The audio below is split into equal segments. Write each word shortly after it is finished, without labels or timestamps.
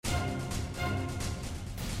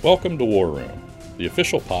Welcome to War Room, the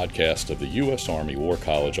official podcast of the U.S. Army War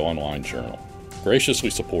College online journal, graciously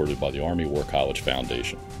supported by the Army War College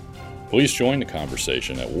Foundation. Please join the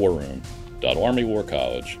conversation at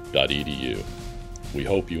warroom.armywarcollege.edu. We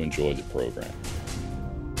hope you enjoy the program.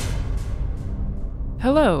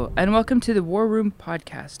 Hello, and welcome to the War Room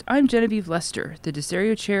podcast. I'm Genevieve Lester, the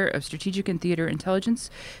Desario Chair of Strategic and Theater Intelligence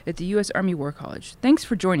at the U.S. Army War College. Thanks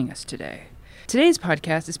for joining us today. Today's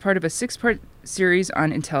podcast is part of a 6-part series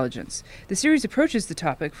on intelligence. The series approaches the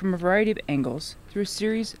topic from a variety of angles through a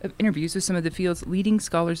series of interviews with some of the field's leading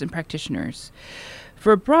scholars and practitioners.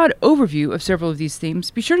 For a broad overview of several of these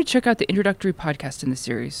themes, be sure to check out the introductory podcast in the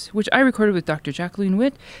series, which I recorded with Dr. Jacqueline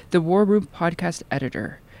Witt, the War Room podcast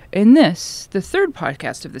editor. In this, the third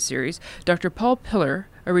podcast of the series, Dr. Paul Pillar,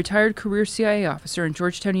 a retired career CIA officer and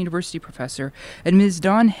Georgetown University professor, and Ms.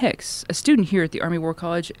 Dawn Hicks, a student here at the Army War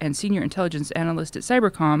College and senior intelligence analyst at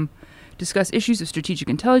Cybercom, discuss issues of strategic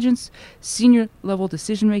intelligence, senior-level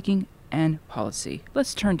decision-making, and policy.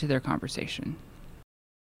 Let's turn to their conversation.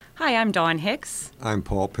 Hi, I'm Dawn Hicks. I'm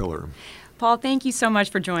Paul Pillar. Paul, thank you so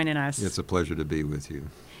much for joining us. It's a pleasure to be with you.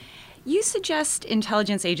 You suggest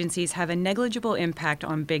intelligence agencies have a negligible impact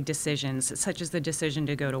on big decisions, such as the decision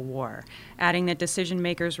to go to war, adding that decision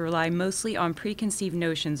makers rely mostly on preconceived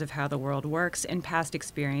notions of how the world works and past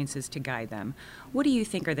experiences to guide them. What do you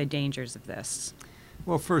think are the dangers of this?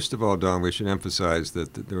 Well, first of all, Don, we should emphasize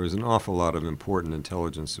that there is an awful lot of important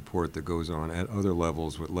intelligence support that goes on at other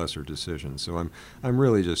levels with lesser decisions. So I'm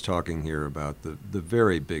really just talking here about the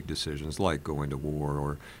very big decisions like going to war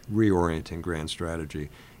or reorienting grand strategy.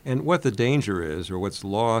 And what the danger is, or what's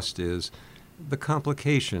lost, is the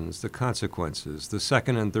complications, the consequences, the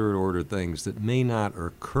second and third order things that may not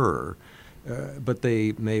occur, but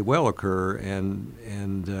they may well occur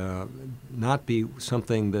and not be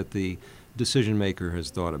something that the decision maker has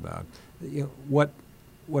thought about. You know,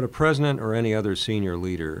 what a president or any other senior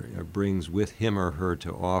leader brings with him or her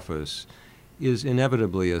to office is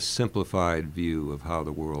inevitably a simplified view of how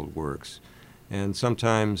the world works. And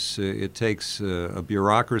sometimes it takes a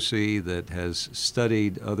bureaucracy that has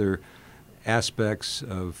studied other aspects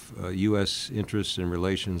of U.S. interests and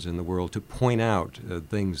relations in the world to point out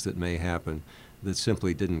things that may happen that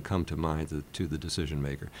simply didn't come to mind to the decision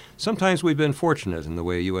maker. Sometimes we've been fortunate in the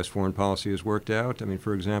way U.S. foreign policy has worked out. I mean,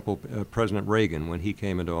 for example, President Reagan, when he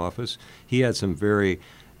came into office, he had some very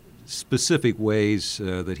specific ways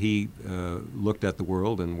that he looked at the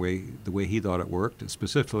world and the way he thought it worked,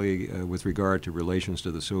 specifically with regard to relations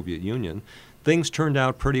to the Soviet Union. Things turned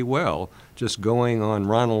out pretty well, just going on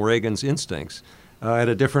Ronald Reagan's instincts. At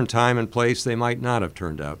a different time and place, they might not have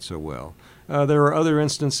turned out so well. There are other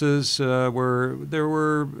instances where there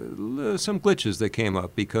were some glitches that came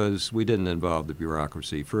up because we didn't involve the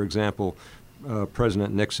bureaucracy. For example,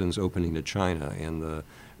 President Nixon's opening to China in the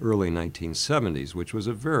early 1970s, which was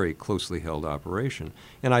a very closely held operation.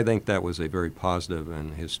 And I think that was a very positive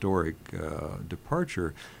and historic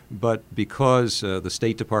departure. But because the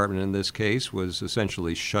State Department in this case was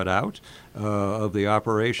essentially shut out of the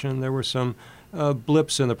operation, there were some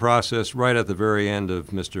blips in the process right at the very end of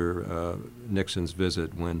Mr. Nixon's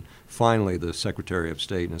visit when finally the Secretary of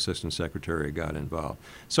State and Assistant Secretary got involved.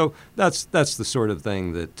 So that's the sort of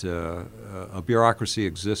thing that a bureaucracy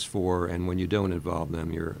exists for, and when you don't involve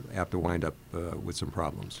them, you're apt to wind up with some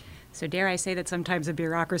problems. So dare I say that sometimes a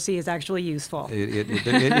bureaucracy is actually useful? It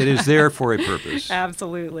is there for a purpose.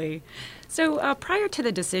 Absolutely. So prior to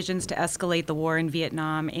the decisions to escalate the war in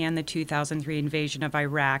Vietnam and the 2003 invasion of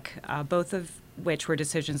Iraq, both of which were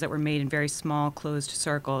decisions that were made in very small, closed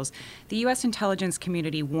circles, the U.S. intelligence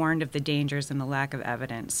community warned of the dangers and the lack of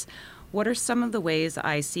evidence. What are some of the ways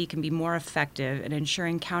IC can be more effective in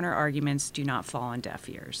ensuring counter-arguments do not fall on deaf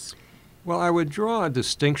ears? Well, I would draw a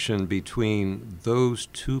distinction between those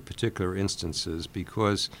two particular instances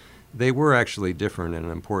because they were actually different in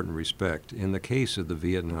an important respect. In the case of the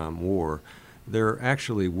Vietnam War, there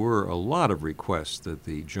actually were a lot of requests that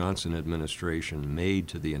the Johnson administration made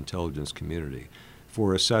to the intelligence community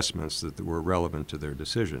for assessments that were relevant to their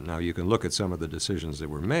decision. Now, you can look at some of the decisions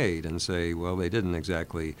that were made and say, well, they didn't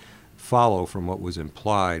exactly follow from what was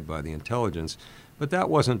implied by the intelligence. But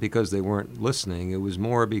that wasn't because they weren't listening. It was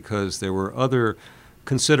more because there were other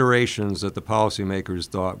considerations that the policymakers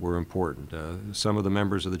thought were important. Some of the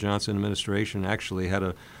members of the Johnson administration actually had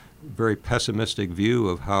a very pessimistic view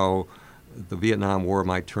of how the Vietnam War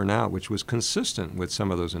might turn out, which was consistent with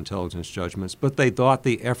some of those intelligence judgments, but they thought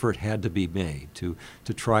the effort had to be made to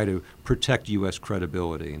try to protect U.S.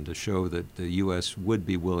 credibility and to show that the U.S. would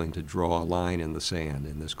be willing to draw a line in the sand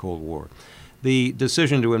in this Cold War. The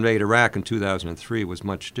decision to invade Iraq in 2003 was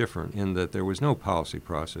much different in that there was no policy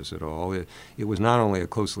process at all. It was not only a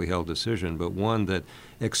closely held decision, but one that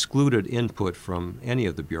excluded input from any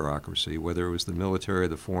of the bureaucracy, whether it was the military,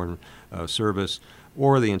 the foreign service,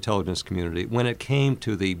 or the intelligence community, when it came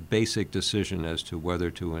to the basic decision as to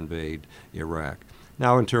whether to invade Iraq.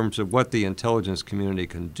 Now, in terms of what the intelligence community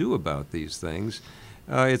can do about these things,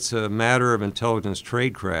 it's a matter of intelligence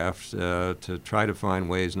tradecraft to try to find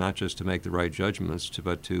ways not just to make the right judgments,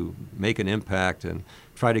 but to make an impact and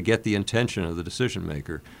try to get the attention of the decision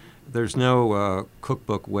maker. There's no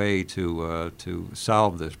cookbook way to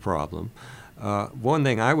solve this problem. One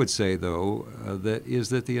thing I would say, though, that is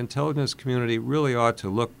that the intelligence community really ought to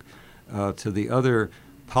look to the other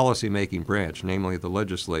policymaking branch, namely the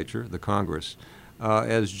legislature, the Congress,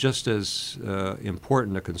 as just as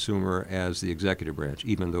important a consumer as the executive branch,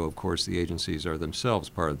 even though, of course, the agencies are themselves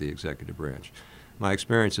part of the executive branch. My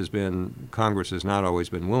experience has been Congress has not always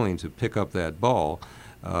been willing to pick up that ball.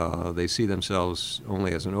 They see themselves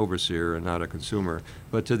only as an overseer and not a consumer.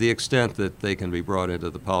 But to the extent that they can be brought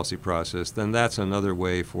into the policy process, then that's another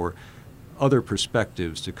way for other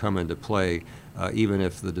perspectives to come into play, even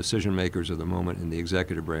if the decision makers of the moment in the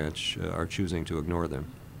executive branch are choosing to ignore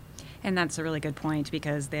them. And that's a really good point,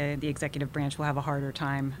 because the executive branch will have a harder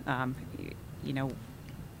time,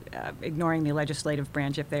 ignoring the legislative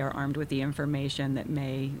branch if they are armed with the information that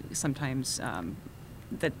may sometimes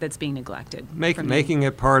that's being neglected. Making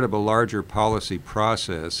it part of a larger policy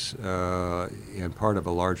process and part of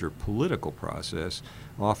a larger political process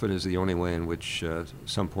often is the only way in which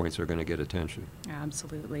some points are going to get attention.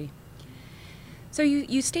 Absolutely. So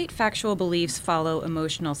you state factual beliefs follow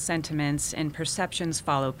emotional sentiments and perceptions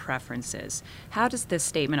follow preferences. How does this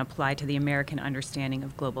statement apply to the American understanding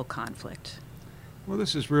of global conflict? Well,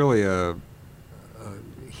 this is really a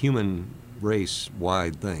human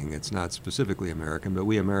race-wide thing. It's not specifically American, but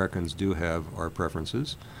we Americans do have our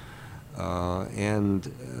preferences.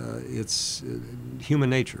 And it's human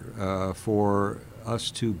nature for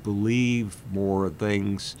us to believe more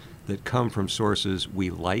things that come from sources we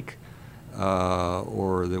like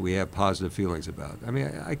or that we have positive feelings about. I mean,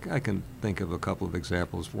 I can think of a couple of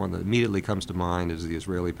examples. One that immediately comes to mind is the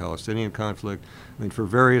Israeli-Palestinian conflict. I mean, for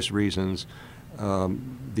various reasons,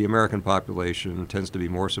 the American population tends to be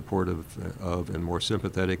more supportive of and more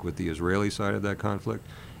sympathetic with the Israeli side of that conflict.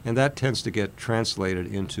 And that tends to get translated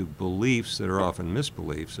into beliefs that are often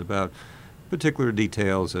misbeliefs about particular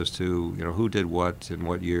details as to, who did what in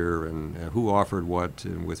what year and who offered what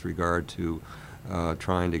and with regard to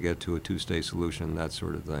trying to get to a two-state solution, that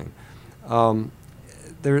sort of thing.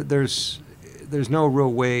 There's no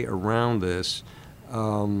real way around this.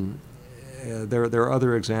 There are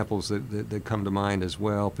other examples that come to mind as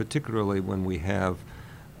well, particularly when we have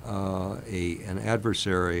an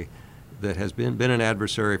adversary that has been an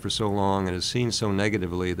adversary for so long and is seen so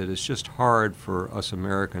negatively that it's just hard for us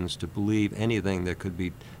Americans to believe anything that could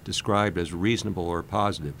be described as reasonable or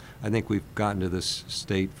positive. I think we've gotten to this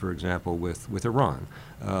state, for example, with Iran,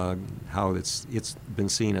 how it's been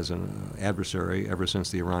seen as an adversary ever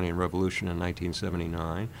since the Iranian Revolution in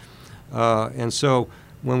 1979. And so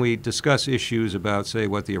when we discuss issues about, say,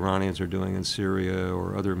 what the Iranians are doing in Syria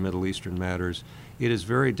or other Middle Eastern matters, it is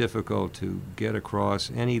very difficult to get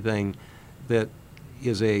across anything that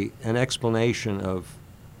is an explanation of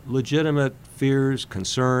legitimate fears,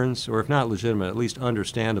 concerns, or if not legitimate, at least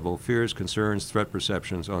understandable fears, concerns, threat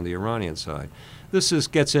perceptions on the Iranian side. This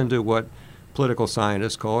gets into what political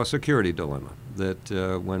scientists call a security dilemma,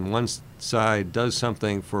 that when one side does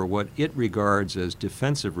something for what it regards as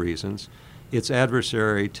defensive reasons, its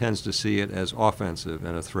adversary tends to see it as offensive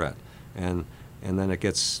and a threat. And then it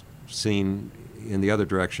gets seen in the other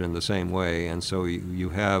direction the same way, and so you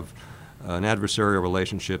have an adversarial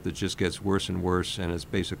relationship that just gets worse and worse, and it's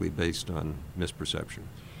basically based on misperception.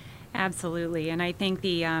 Absolutely, and I think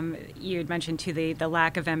you had mentioned too the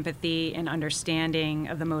lack of empathy and understanding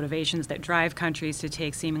of the motivations that drive countries to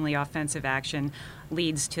take seemingly offensive action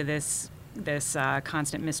leads to this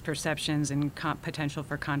constant misperceptions and potential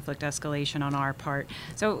for conflict escalation on our part.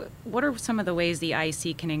 So what are some of the ways the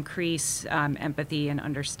IC can increase empathy and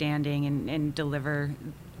understanding and deliver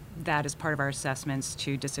that as part of our assessments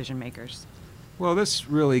to decision makers? Well, this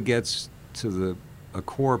really gets to a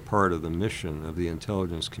core part of the mission of the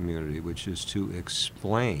intelligence community, which is to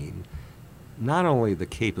explain not only the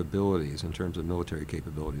capabilities in terms of military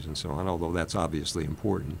capabilities and so on, although that's obviously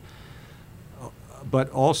important, but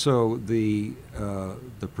also the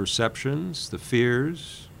perceptions, the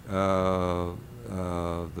fears, the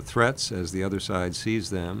threats as the other side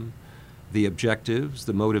sees them, the objectives,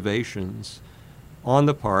 the motivations on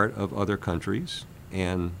the part of other countries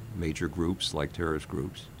and major groups like terrorist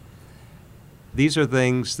groups. These are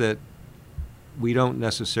things that we don't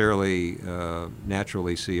necessarily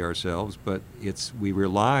naturally see ourselves, but we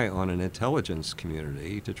rely on an intelligence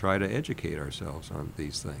community to try to educate ourselves on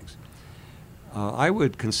these things. I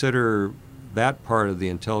would consider that part of the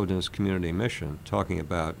intelligence community mission, talking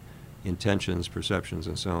about intentions, perceptions,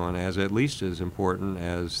 and so on, as at least as important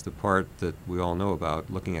as the part that we all know about,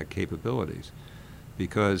 looking at capabilities.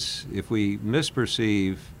 Because if we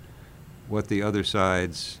misperceive what the other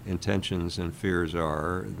side's intentions and fears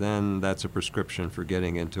are, then that's a prescription for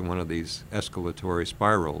getting into one of these escalatory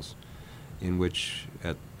spirals in which,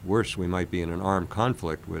 at worst, we might be in an armed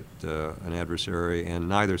conflict with an adversary and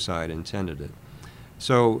neither side intended it.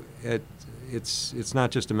 So it's not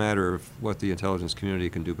just a matter of what the intelligence community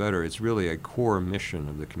can do better. It's really a core mission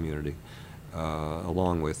of the community,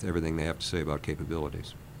 along with everything they have to say about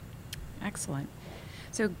capabilities. Excellent.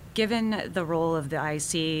 So given the role of the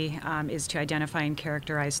IC is to identify and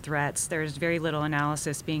characterize threats, there's very little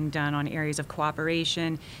analysis being done on areas of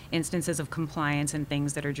cooperation, instances of compliance, and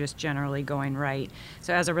things that are just generally going right.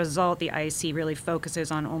 So as a result, the IC really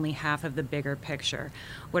focuses on only half of the bigger picture.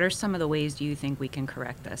 What are some of the ways you think we can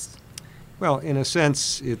correct this? Well, in a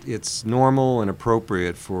sense, it's normal and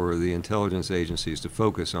appropriate for the intelligence agencies to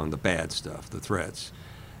focus on the bad stuff, the threats.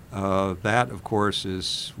 That, of course,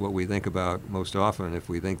 is what we think about most often if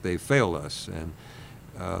we think they've failed us. And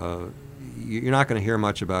you're not going to hear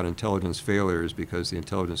much about intelligence failures because the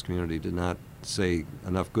intelligence community did not say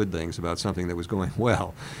enough good things about something that was going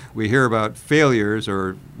well. We hear about failures,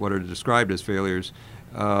 or what are described as failures,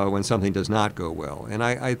 when something does not go well. And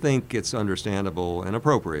I think it's understandable and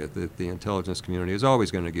appropriate that the intelligence community is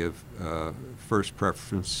always going to give first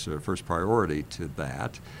preference or first priority to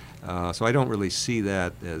that. So I don't really see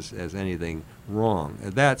that as anything wrong.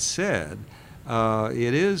 That said,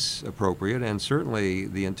 it is appropriate, and certainly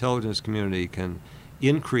the intelligence community can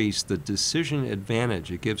increase the decision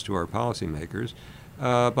advantage it gives to our policymakers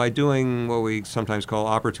by doing what we sometimes call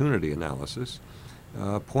opportunity analysis,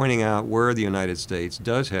 pointing out where the United States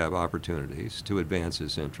does have opportunities to advance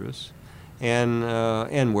its interests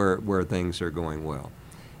and where things are going well.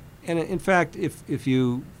 And in fact, if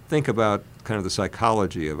you think about kind of the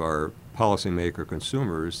psychology of our policymaker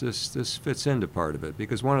consumers, this fits into part of it,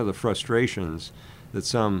 because one of the frustrations that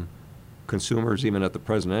some consumers, even at the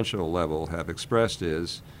presidential level, have expressed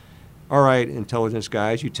is, all right, intelligence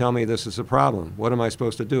guys, you tell me this is a problem. What am I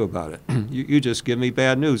supposed to do about it? You just give me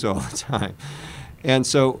bad news all the time. And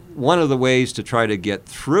so one of the ways to try to get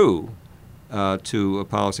through to a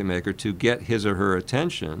policymaker, to get his or her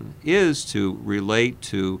attention, is to relate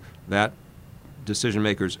to that decision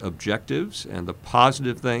maker's objectives and the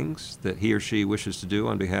positive things that he or she wishes to do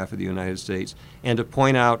on behalf of the United States, and to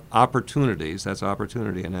point out opportunities, that's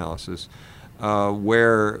opportunity analysis,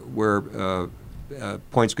 where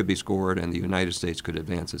points could be scored and the United States could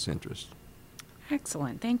advance its interests.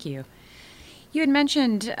 Excellent, thank you. You had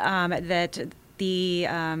mentioned that the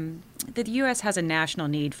U.S. has a national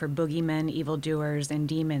need for boogeymen, evildoers, and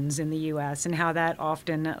demons in the U.S., and how that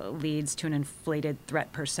often leads to an inflated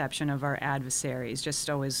threat perception of our adversaries, just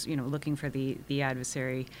always, looking for the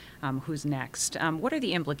adversary who's next. What are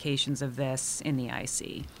the implications of this in the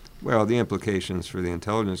IC? Well, the implications for the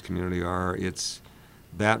intelligence community are it's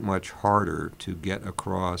that much harder to get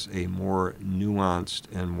across a more nuanced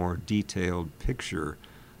and more detailed picture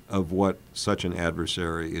of what such an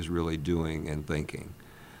adversary is really doing and thinking.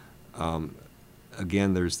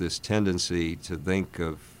 Again, there's this tendency to think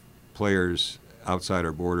of players outside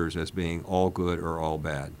our borders as being all good or all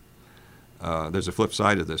bad. There's a flip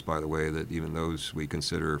side of this, by the way, that even those we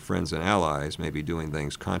consider friends and allies may be doing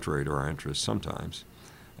things contrary to our interests sometimes.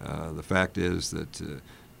 The fact is that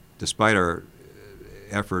despite our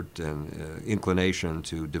effort and inclination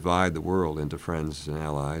to divide the world into friends and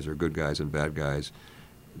allies, or good guys and bad guys,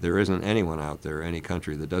 there isn't anyone out there, any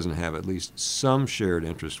country, that doesn't have at least some shared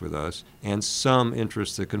interest with us and some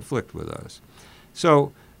interests that conflict with us.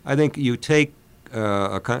 So I think you take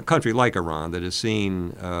a country like Iran that is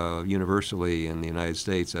seen universally in the United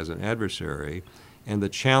States as an adversary, and the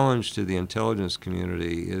challenge to the intelligence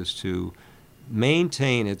community is to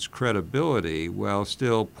maintain its credibility while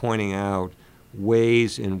still pointing out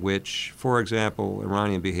ways in which, for example,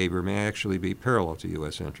 Iranian behavior may actually be parallel to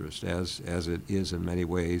U.S. interest, as it is in many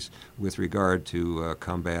ways with regard to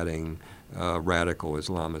combating radical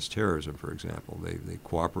Islamist terrorism, for example. They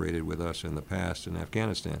cooperated with us in the past in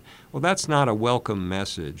Afghanistan. Well, that's not a welcome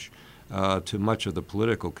message to much of the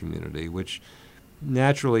political community, which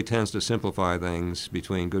naturally tends to simplify things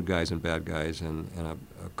between good guys and bad guys, and a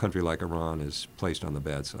country like Iran is placed on the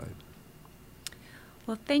bad side.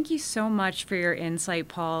 Well, thank you so much for your insight,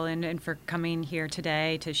 Paul, and for coming here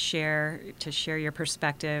today to share your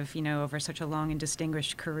perspective, over such a long and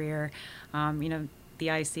distinguished career. The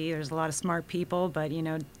IC, there's a lot of smart people, but,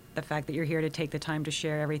 the fact that you're here to take the time to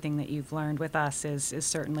share everything that you've learned with us is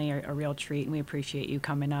certainly a real treat, and we appreciate you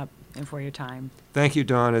coming up and for your time. Thank you,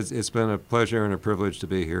 Dawn. It's been a pleasure and a privilege to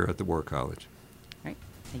be here at the War College. All right.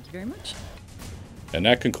 Thank you very much. And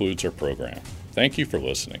that concludes our program. Thank you for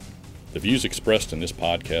listening. The views expressed in this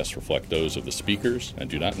podcast reflect those of the speakers and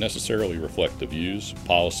do not necessarily reflect the views,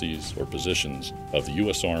 policies, or positions of the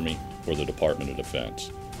U.S. Army or the Department of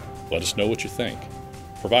Defense. Let us know what you think.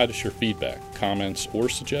 Provide us your feedback, comments, or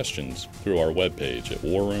suggestions through our webpage at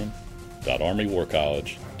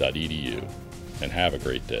warroom.armywarcollege.edu. And have a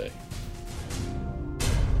great day.